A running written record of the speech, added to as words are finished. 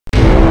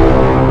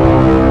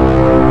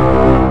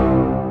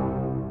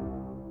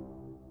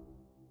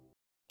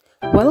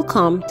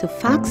Welcome to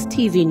Facts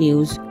TV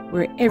News,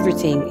 where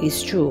everything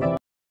is true.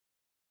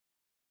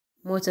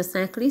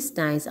 Motorcyclist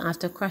dies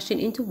after crashing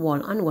into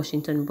wall on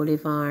Washington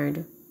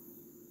Boulevard.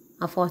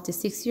 A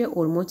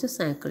 46-year-old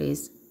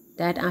motorcyclist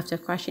died after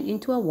crashing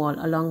into a wall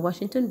along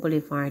Washington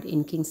Boulevard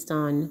in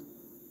Kingston.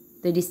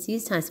 The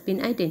deceased has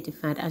been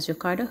identified as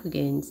Ricardo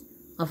Huggins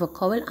of a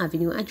Cowell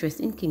Avenue address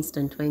in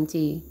Kingston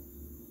 20.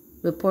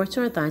 Reports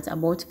are that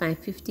about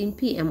 5:15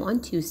 p.m.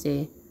 on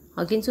Tuesday,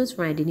 Huggins was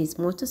riding his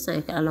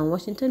motorcycle along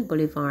Washington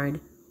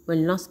Boulevard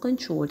when lost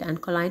control and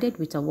collided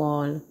with a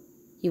wall.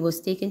 He was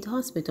taken to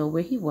hospital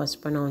where he was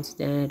pronounced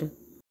dead.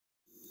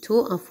 Two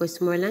of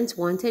Westmoreland's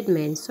wanted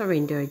men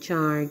surrendered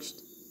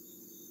charged.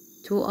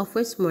 Two of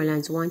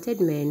Westmoreland's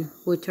wanted men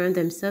who turned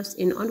themselves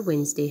in on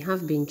Wednesday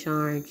have been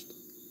charged.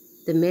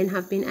 The men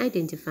have been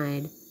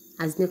identified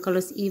as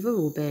Nicholas Eva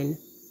Rubin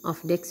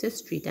of Dexter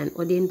Street and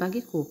Odean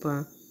Baggy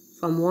Cooper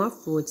from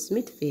Wharf Road,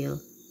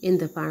 Smithville, in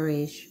the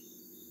parish.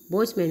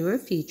 Both men were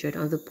featured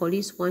on the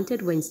Police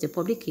Wanted Wednesday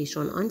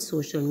publication on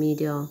social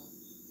media.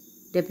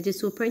 Deputy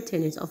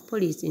Superintendent of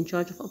Police in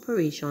charge of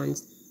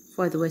operations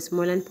for the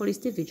Westmoreland Police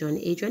Division,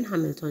 Adrian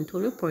Hamilton,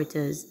 told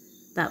reporters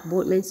that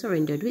both men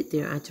surrendered with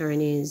their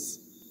attorneys.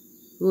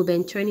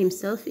 Rubin turned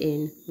himself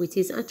in with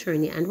his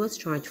attorney and was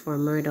charged for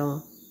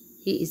murder.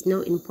 He is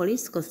now in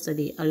police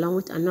custody along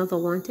with another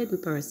wanted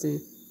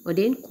person,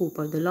 Odean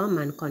Cooper, the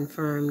lawman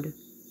confirmed.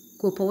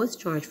 Cooper was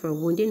charged for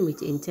wounding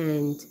with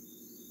intent.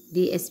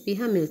 DSP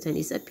Hamilton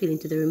is appealing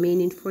to the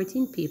remaining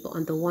 14 people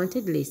on the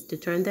wanted list to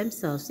turn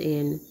themselves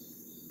in.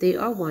 They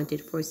are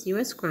wanted for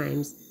serious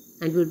crimes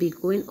and will be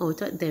going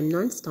out at them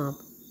non-stop.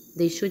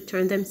 They should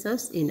turn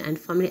themselves in and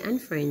family and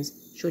friends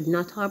should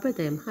not harbor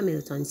them,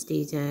 Hamilton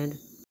stated.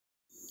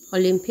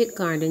 Olympic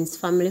Gardens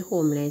family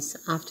homeless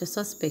after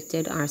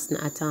suspected arson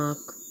attack.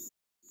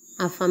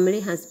 A family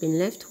has been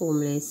left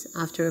homeless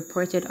after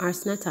reported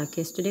arson attack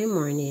yesterday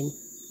morning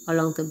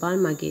along the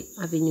Balmagate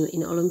Avenue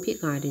in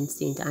Olympic Gardens,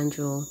 St.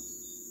 Andrew.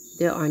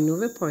 There are no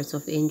reports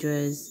of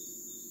injuries.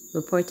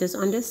 Reporters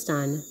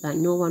understand that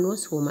no one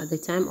was home at the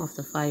time of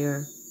the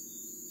fire.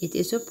 It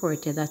is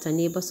reported that a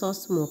neighbor saw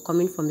smoke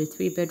coming from the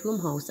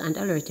three-bedroom house and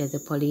alerted the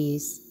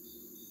police.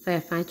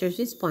 Firefighters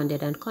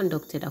responded and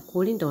conducted a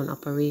cooling down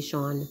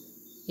operation.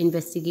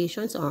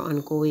 Investigations are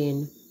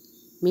ongoing.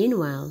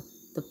 Meanwhile,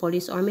 the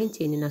police are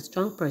maintaining a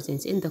strong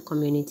presence in the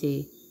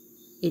community.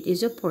 It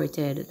is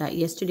reported that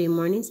yesterday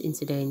morning's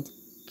incident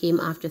came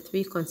after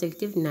 3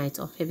 consecutive nights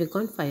of heavy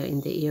gunfire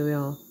in the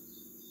area.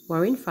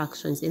 Warring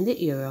factions in the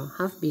area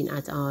have been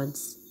at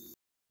odds.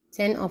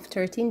 10 of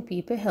 13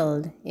 people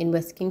held in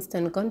West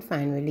Kingston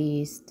gunfire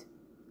released.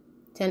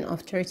 10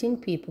 of 13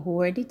 people who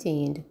were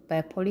detained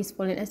by police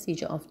following a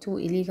seizure of 2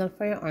 illegal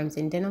firearms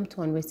in Denham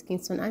Town, West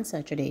Kingston on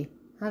Saturday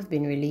have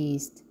been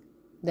released.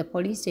 The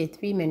police say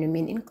 3 men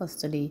remain in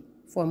custody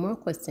for more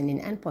questioning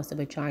and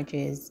possible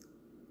charges.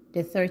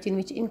 The 13,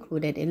 which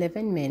included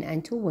 11 men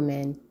and 2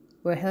 women,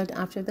 were held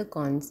after the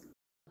guns,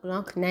 a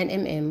Glock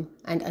 9mm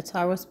and a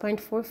Taurus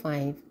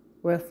 .45,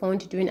 were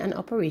found during an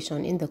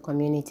operation in the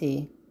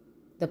community.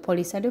 The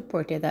police had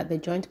reported that the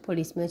joint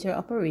police-military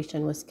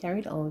operation was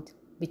carried out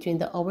between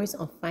the hours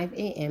of 5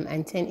 a.m.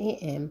 and 10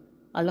 a.m.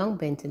 along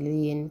Bentley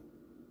Lane.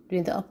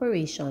 During the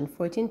operation,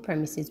 14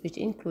 premises, which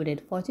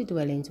included 40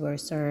 dwellings, were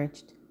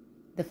searched.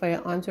 The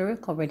firearms were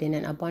recovered in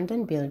an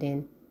abandoned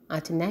building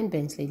at 9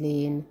 Bentley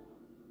Lane.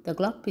 The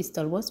Glock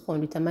pistol was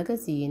found with a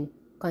magazine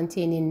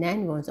containing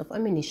 9 rounds of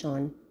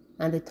ammunition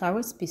and the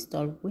Taurus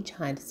pistol, which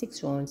had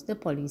 6 rounds, the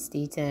police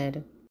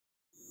stated.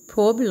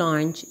 Probe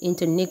launch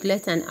into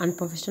neglect and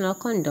unprofessional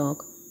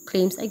conduct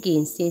claims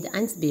against St.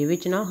 Ansbury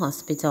Regional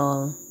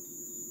Hospital.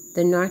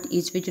 The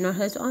Northeast Regional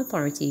Health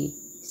Authority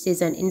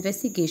says an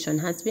investigation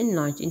has been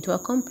launched into a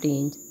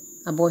complaint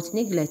about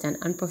neglect and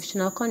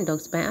unprofessional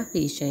conduct by a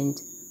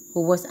patient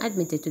who was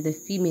admitted to the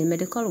female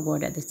medical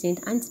ward at the St.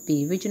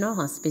 Ansbury Regional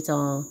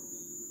Hospital.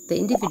 The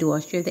individual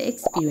shared the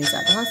experience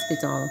at the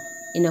hospital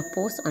in a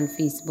post on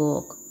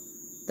Facebook.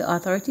 The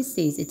authority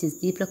says it is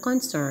deeply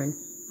concerned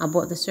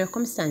about the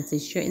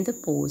circumstances shared in the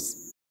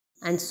post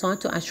and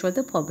sought to assure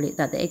the public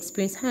that the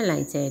experience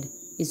highlighted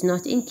is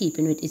not in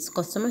keeping with its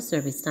customer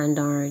service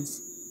standards.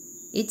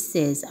 It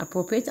says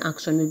appropriate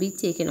action will be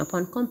taken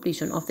upon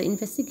completion of the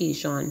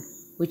investigation,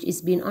 which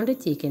is being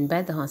undertaken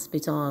by the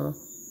hospital.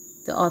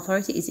 The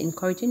authority is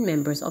encouraging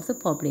members of the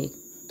public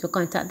to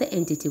contact the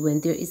entity when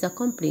there is a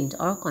complaint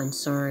or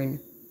concern.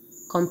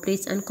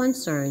 Complaints and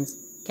concerns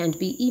can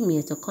be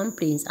emailed to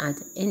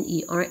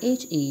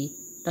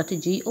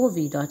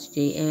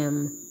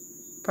complaints@nerha.gov.jm.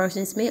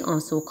 Persons may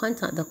also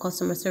contact the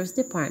Customer Service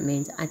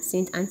Department at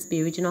St.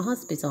 Ansbury Regional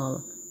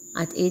Hospital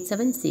at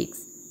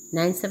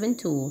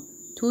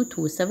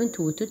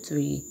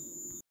 876-972-227223.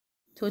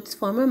 Toots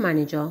former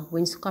manager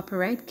wins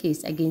copyright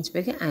case against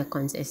reggae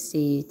icon's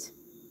estate.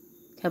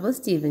 Kebble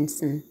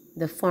Stevenson,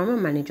 the former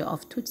manager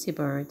of Tootsie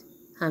Bird,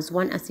 has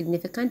won a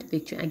significant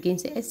victory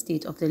against the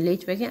estate of the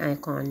late reggae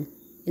icon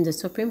in the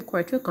Supreme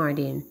Court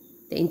regarding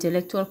the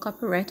intellectual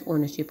copyright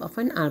ownership of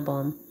an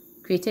album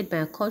created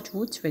by cult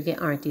roots reggae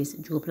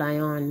artist Joe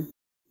Lyon.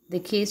 The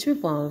case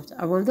revolved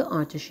around the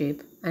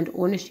authorship and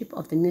ownership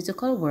of the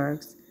musical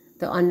works,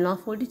 the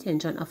unlawful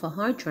detention of a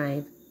hard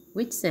drive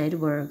with said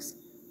works.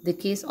 The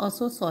case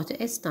also sought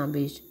to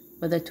establish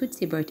whether Toots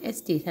Hibbert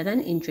Estate had an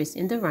interest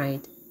in the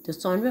right to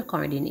sound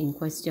recording in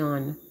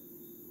question.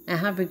 I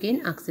have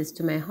regained access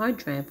to my hard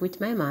drive with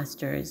my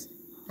masters.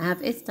 I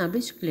have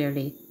established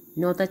clearly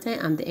now that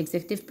I am the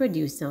executive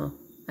producer,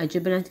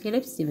 Adjutant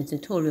Caleb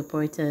Stevenson told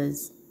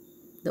reporters.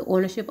 The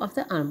ownership of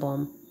the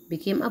album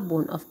became a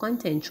bone of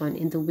contention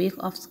in the wake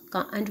of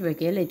ska and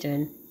reggae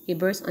legend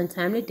Hibbert's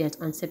untimely death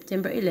on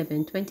September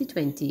 11,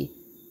 2020,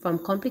 from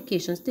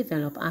complications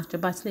developed after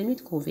battling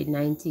with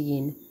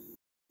COVID-19.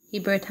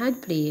 Hibbert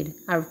had played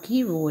a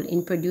key role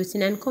in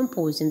producing and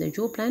composing the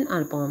Joe Plan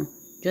album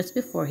just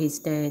before his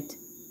death.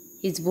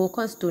 His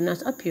vocals do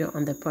not appear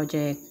on the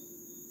project.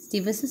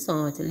 Stevenson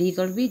sought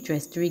legal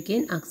redress to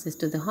regain access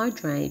to the hard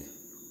drive,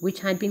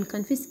 which had been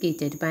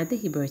confiscated by the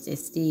Hibbert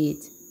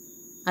estate.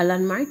 A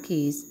landmark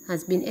case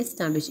has been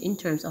established in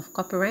terms of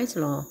copyright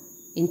law,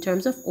 in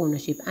terms of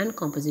ownership and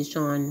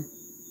composition.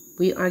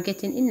 We are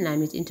getting in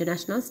line with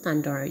international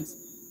standards.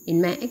 In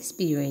my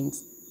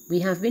experience, we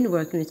have been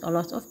working with a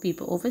lot of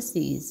people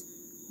overseas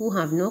who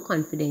have no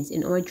confidence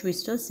in our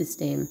judicial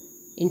system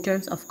in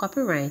terms of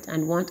copyright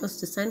and want us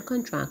to sign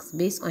contracts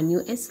based on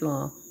US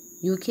law,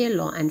 UK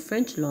law and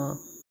French law,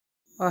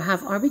 or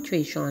have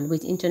arbitration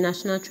with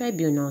international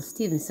tribunals,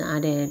 Stevenson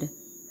added.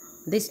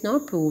 This now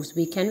proves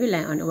we can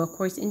rely on our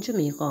courts in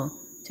Jamaica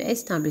to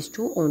establish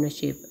true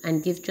ownership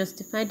and give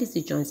justified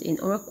decisions in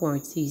our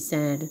courts, he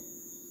said.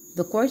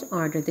 The court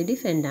ordered the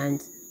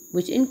defendants,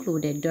 which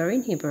included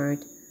Doreen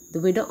Hibbert, the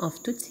widow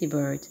of Toots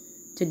Hibbert,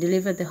 to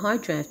deliver the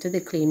hard drive to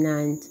the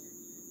claimant.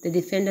 The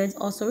defendants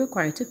also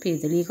required to pay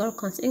the legal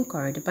costs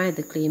incurred by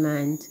the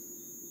claimant.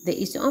 The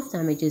issue of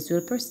damages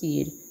will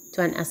proceed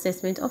to an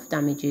assessment of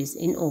damages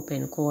in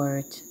open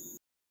court.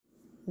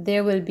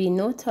 There will be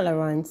no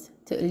tolerance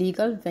to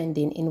illegal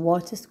vending in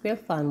Water Square,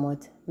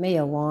 Falmouth,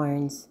 Mayor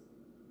warns.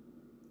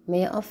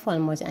 Mayor of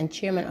Falmouth and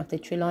Chairman of the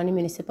Trelawney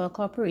Municipal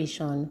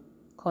Corporation,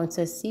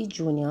 Councillor C.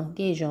 Junior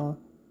Gager,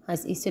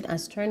 has issued a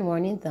stern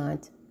warning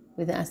that,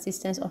 with the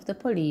assistance of the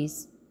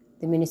police,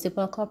 the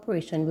municipal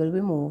corporation will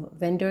remove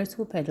vendors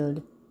who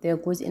peddled their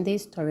goods in the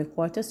historic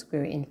Water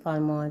Square in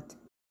Falmouth.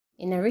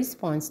 In a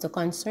response to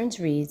concerns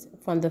raised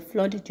from the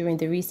flood during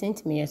the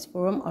recent Mayor's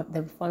Forum at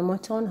the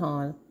Falmouth Town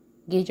Hall,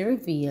 Gager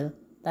revealed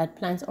that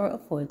plans are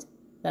afoot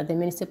that the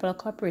municipal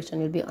corporation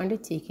will be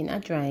undertaking a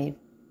drive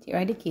to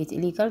eradicate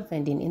illegal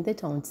vending in the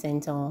town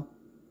centre.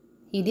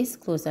 He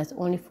disclosed that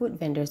only food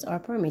vendors are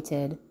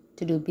permitted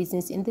to do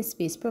business in the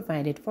space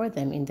provided for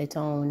them in the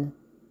town.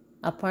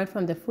 Apart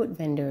from the food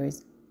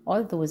vendors,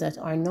 all those that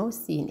are now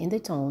seen in the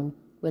town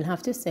will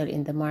have to sell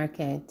in the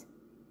market.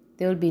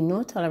 There will be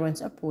no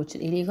tolerance approach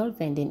to illegal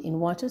vending in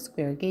Water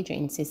Square, Gager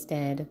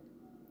insisted.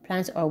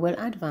 Plans are well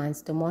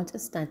advanced to mount a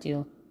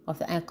statue of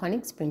the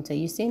iconic sprinter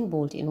Usain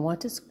Bolt in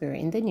Water Square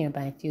in the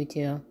nearby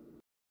future.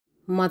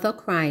 Mother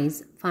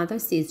cries, father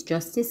says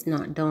justice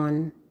not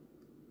done.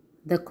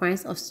 The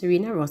cries of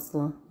Serena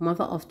Russell,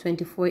 mother of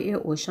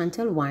 24-year-old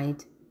Chantel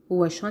White, who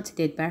was shot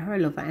dead by her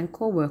lover and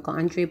co-worker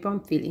Andre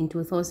Bromfield in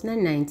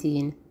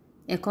 2019,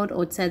 echoed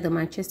outside the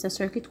Manchester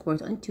Circuit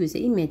Court on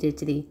Tuesday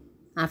immediately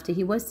after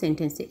he was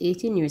sentenced to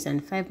 18 years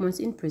and 5 months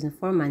in prison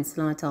for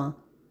manslaughter.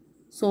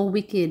 So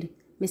wicked,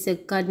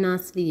 Mr. God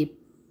not sleep.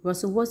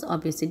 Russell was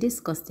obviously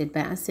disgusted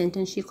by a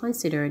sentence she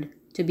considered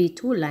to be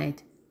too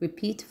light,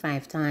 repeat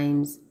 5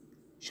 times.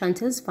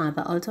 Chantel's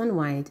father, Alton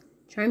White,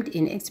 chimed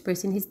in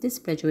expressing his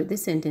displeasure with the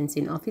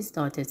sentencing of his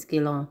daughter's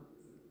killer.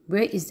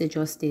 Where is the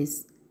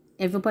justice?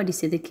 Everybody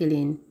said the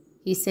killing,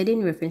 he said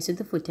in reference to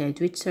the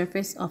footage which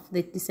surfaced of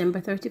the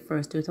December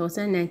 31,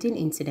 2019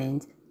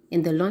 incident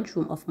in the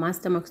lunchroom of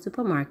Mastermark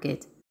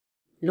Supermarket,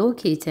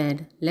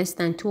 located less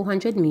than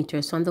 200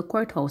 meters from the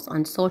courthouse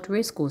on South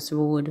Racecourse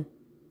Road.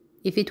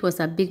 If it was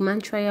a big man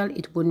trial,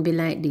 it wouldn't be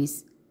like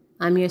this.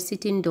 I'm here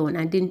sitting down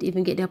and didn't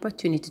even get the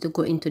opportunity to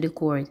go into the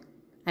court.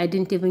 I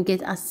didn't even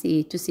get a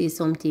say to say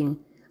something,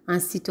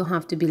 and see to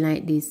have to be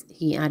like this,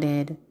 he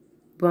added.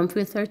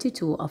 Bromfield,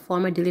 32, a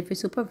former delivery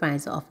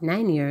supervisor of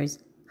 9 years,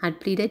 had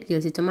pleaded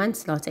guilty to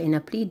manslaughter in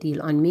a plea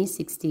deal on May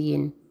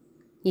 16.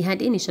 He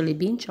had initially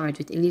been charged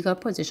with illegal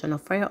possession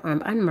of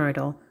firearm and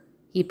murder.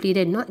 He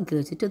pleaded not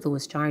guilty to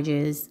those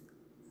charges.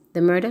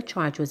 The murder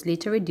charge was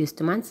later reduced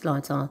to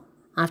manslaughter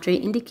after he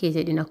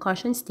indicated in a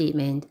caution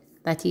statement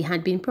that he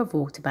had been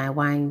provoked by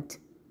White.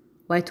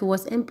 White, who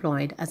was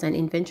employed as an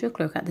inventory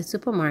clerk at the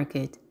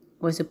supermarket,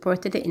 was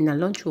reportedly in a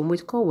lunchroom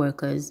with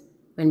co-workers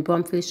when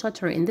Bromfield shot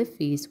her in the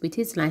face with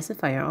his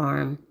licensed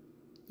firearm.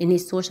 In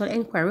his social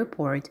inquiry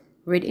report,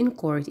 read in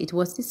court, it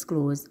was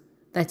disclosed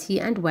that he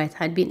and White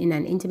had been in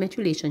an intimate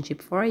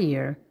relationship for a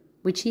year,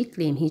 which he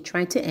claimed he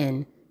tried to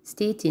end,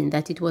 stating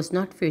that it was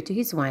not fair to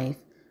his wife,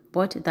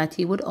 but that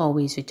he would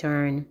always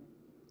return.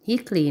 He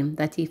claimed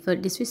that he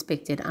felt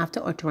disrespected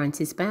after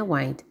utterances by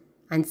White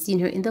and seen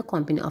her in the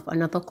company of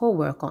another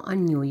co-worker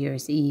on New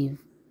Year's Eve.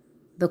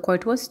 The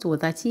court was told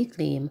that he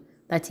claimed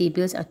that he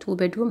built a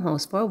 2-bedroom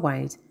house for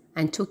White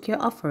and took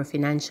care of her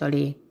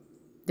financially.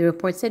 The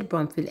report said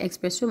Bromfield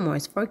expressed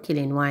remorse for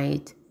killing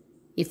White.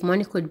 If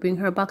money could bring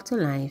her back to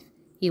life,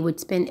 he would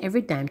spend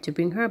every dime to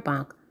bring her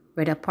back,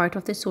 read a part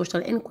of the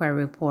social inquiry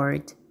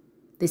report.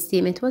 The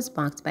statement was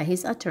backed by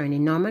his attorney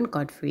Norman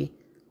Godfrey,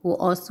 who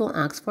also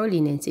asked for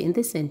leniency in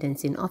the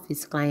sentencing of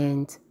his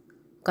client.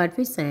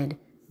 Godfrey said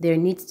there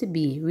needs to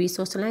be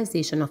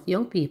resocialization of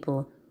young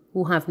people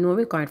who have no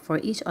regard for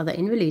each other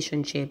in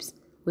relationships,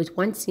 with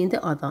one seeing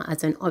the other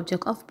as an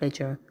object of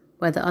pleasure,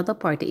 while the other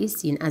party is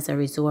seen as a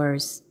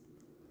resource.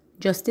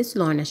 Justice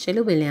Lorna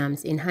Shelley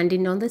Williams, in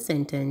handing down the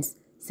sentence,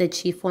 said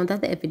she found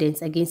that the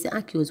evidence against the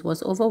accused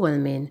was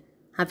overwhelming,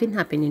 having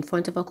happened in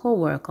front of a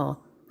co-worker,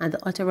 and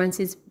the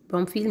utterances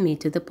Bromfield made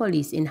to the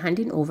police in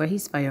handing over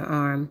his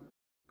firearm.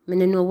 "Me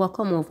no know what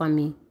come over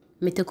me.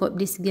 Me took up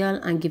this girl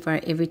and give her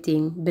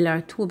everything, build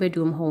her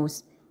 2-bedroom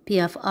house,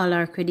 pay off all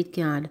her credit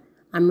card,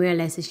 and me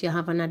realize she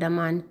have another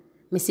man.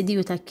 Me see the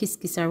youth a kiss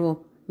her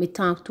up, me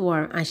talk to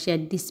her and she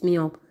had diss me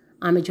up,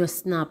 and me just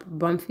snap,"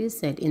 Bromfield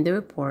said in the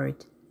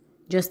report.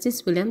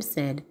 Justice Williams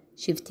said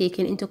she've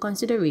taken into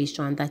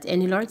consideration that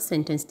any large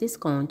sentence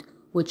discount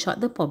would shock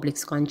the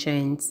public's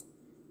conscience.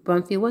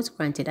 Bromfield was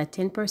granted a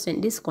 10%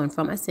 discount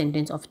from a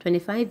sentence of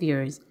 25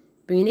 years,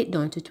 bringing it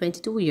down to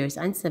 22 years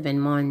and 7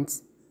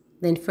 months,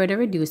 then further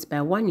reduced by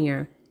 1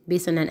 year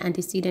based on an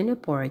antecedent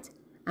report,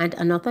 and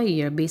another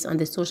year based on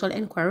the social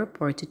inquiry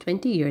report to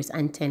 20 years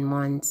and 10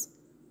 months.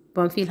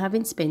 Bromfield,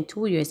 having spent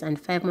 2 years and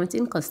 5 months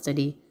in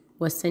custody,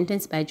 was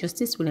sentenced by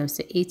Justice Williams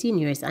to 18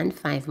 years and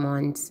 5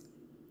 months.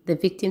 The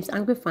victim's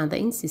angry father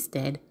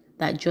insisted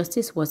that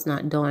justice was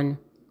not done.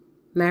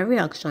 "My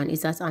reaction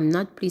is that I'm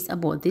not pleased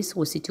about this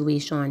whole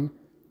situation.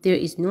 There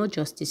is no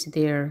justice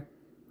there.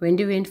 When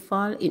the rain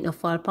fall, it no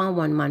fall upon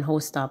one man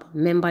house top.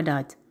 Remember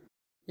that.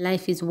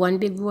 Life is one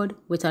big road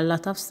with a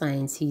lot of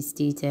signs," he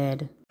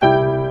stated.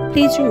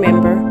 Please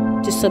remember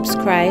to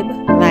subscribe,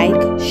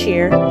 like,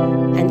 share,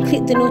 and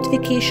click the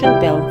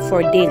notification bell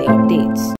for daily updates.